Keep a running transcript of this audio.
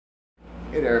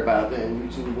Hey there, about that in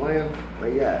YouTube land.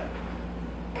 Where you at?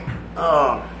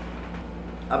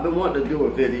 I've been wanting to do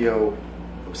a video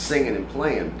of singing and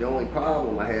playing. The only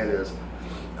problem I had is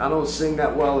I don't sing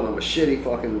that well and I'm a shitty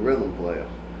fucking rhythm player.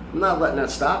 I'm not letting that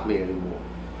stop me anymore.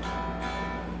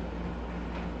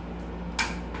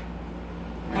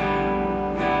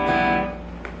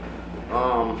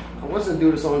 I wasn't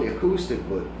do this on the acoustic,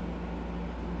 but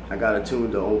I got it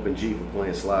tuned to open G for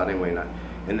playing slide anyway.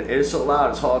 And it's so loud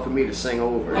it's hard for me to sing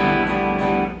over it.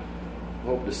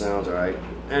 Hope the sound's alright.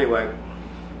 Anyway,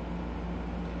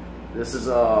 this is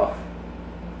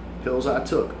Pills I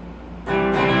Took.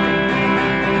 Well,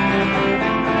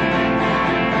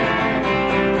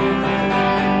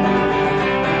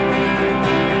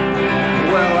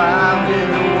 I've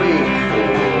been awake for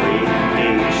 8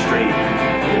 days straight.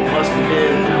 It must have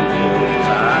been them pills I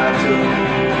took.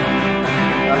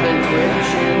 I've been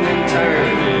twitching and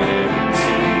turning,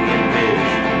 seeing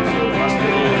visions. It must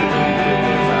have been them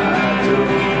pills I took.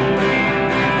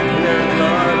 There's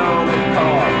blood on the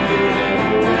carpet and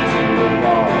holes in the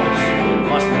walls. It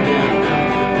must have been them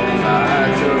pills I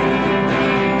took.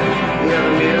 Yeah,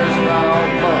 the mirrors are all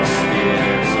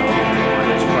busted, someone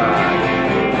is crying.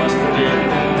 It must have been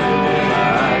them pills I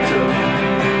took.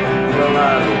 Well,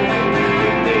 I don't know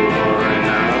what they were, and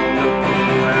I don't know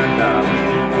who I got.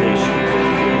 They should have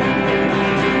been there.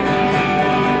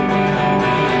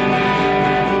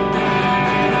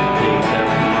 They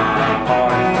kept my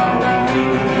heart from me.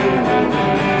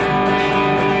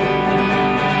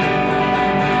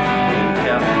 They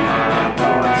kept my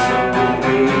thoughts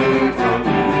away from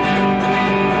me.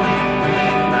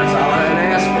 That's all I can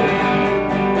ask for.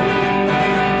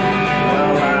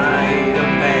 Well, I ain't a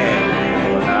bad man,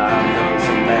 but I've done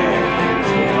some bad things.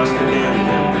 It must have been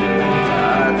them pills I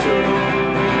took.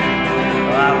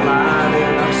 Well, I've lied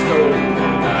and I've stolen.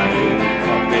 I ain't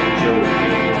fucking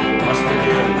joking. It must have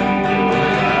been them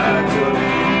pills I took.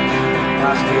 I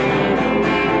still don't know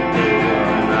what they were,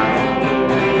 and I don't know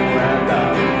where I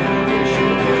got them. They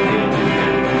should have been there.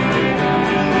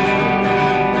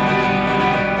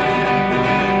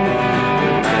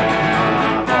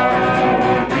 My heart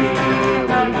won't be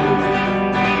removed.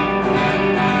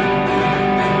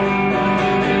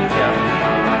 Kept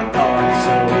my thoughts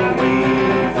away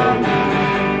from me.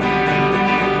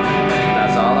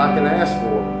 That's all I can ask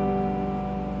for.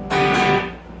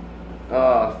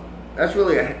 That's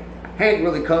really Hank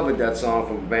really covered that song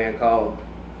from a band called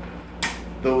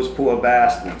Those Poor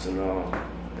Bastards, and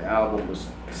the album was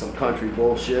some country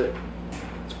bullshit.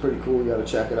 It's pretty cool. You gotta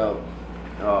check it out.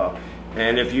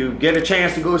 And if you get a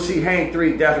chance to go see Hank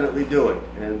 3, definitely do it.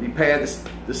 And be prepared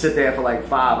to sit there for like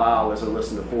 5 hours and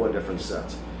listen to 4 different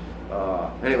sets.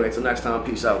 Anyway, till next time,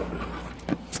 peace out.